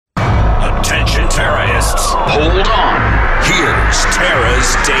Terrorists, hold on. Here's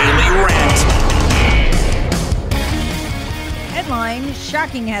Tara's Daily Rant. Headline,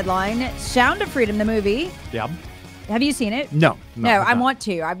 shocking headline, Sound of Freedom, the movie. Yeah. Have you seen it? No, I want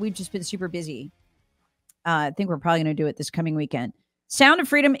to. We've just been super busy. I think we're probably going to do it this coming weekend. Sound of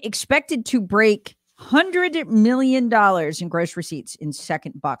Freedom expected to break $100 million in gross receipts in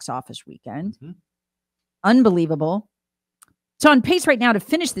second box office weekend. Mm-hmm. Unbelievable. It's on pace right now to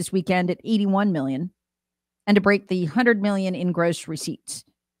finish this weekend at 81 million and to break the 100 million in gross receipts.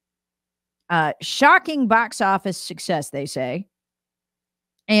 Shocking box office success, they say.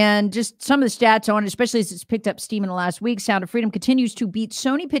 And just some of the stats on it, especially as it's picked up steam in the last week, Sound of Freedom continues to beat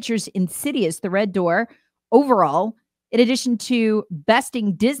Sony Pictures' Insidious, The Red Door, overall, in addition to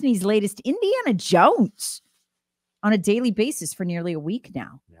besting Disney's latest Indiana Jones on a daily basis for nearly a week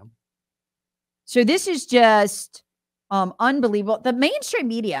now. Yeah. So this is just unbelievable. The mainstream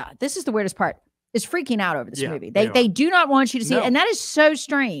media, this is the weirdest part, is freaking out over this movie. They do not want you to see it, and that is so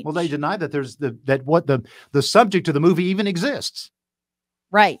strange. Well, they deny that there's the subject of the movie even exists.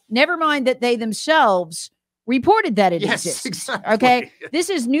 Right. Never mind that they themselves reported that it exists. Exactly. Okay. This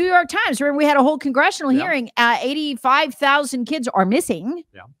is New York Times. Remember, we had a whole congressional hearing. 85,000 kids are missing.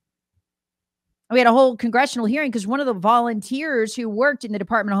 Yeah. We had a whole congressional hearing because one of the volunteers who worked in the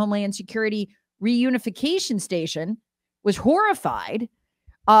Department of Homeland Security reunification station was horrified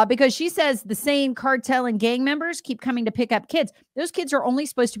because she says the same cartel and gang members keep coming to pick up kids. Those kids are only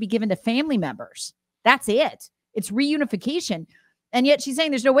supposed to be given to family members. That's it. It's reunification. And yet she's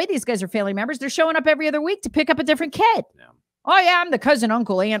saying there's no way these guys are family members. They're showing up every other week to pick up a different kid. Yeah. Oh, yeah, I'm the cousin,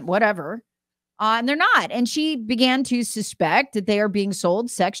 uncle, aunt, whatever. And they're not. And she began to suspect that they are being sold,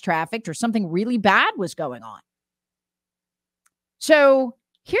 sex trafficked, or something really bad was going on. So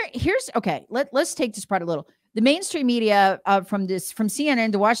here's okay. Let's take this part a little. The mainstream media from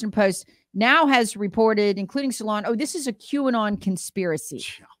CNN to Washington Post now has reported, including Salon, this is a QAnon conspiracy.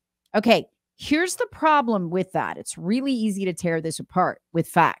 Okay. Here's the problem with that. It's really easy to tear this apart with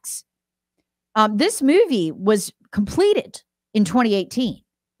facts. This movie was completed in 2018. A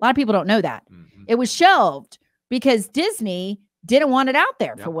lot of people don't know that. Mm-hmm. It was shelved because Disney didn't want it out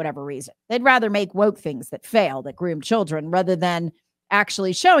there for whatever reason. They'd rather make woke things that fail, that groom children, rather than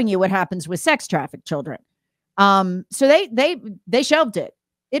actually showing you what happens with sex trafficked children. So they shelved it.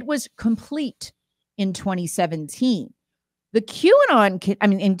 It was complete in 2017. The QAnon,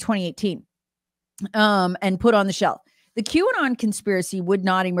 in 2018. And put on the shelf. The QAnon conspiracy would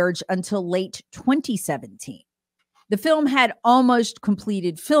not emerge until late 2017. The film had almost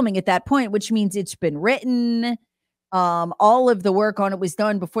completed filming at that point, which means it's been written. All of the work on it was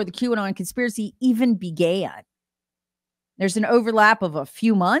done before the QAnon conspiracy even began. There's an overlap of a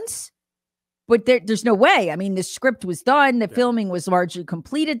few months, but there's no way. I mean, the script was done. The filming was largely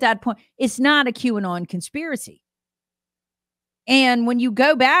complete at that point. It's not a QAnon conspiracy. And when you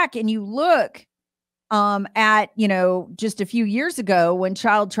go back and you look at, just a few years ago when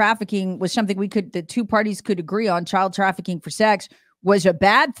child trafficking was something the two parties could agree on, child trafficking for sex was a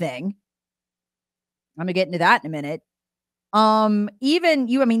bad thing. I'm gonna get into that in a minute.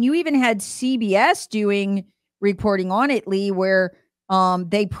 You even had CBS doing reporting on it, Lee, where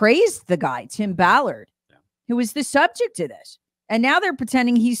they praised the guy, Tim Ballard, who was the subject of this. And now they're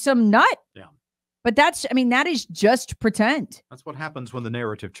pretending he's some nut. Yeah. But that is just pretend. That's what happens when the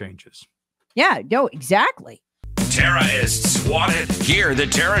narrative changes. Yeah, no, exactly. Terrorists wanted. Hear the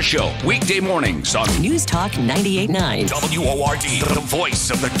Tara Show weekday mornings on News Talk 98.9 WORD, the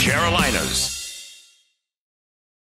voice of the Carolinas.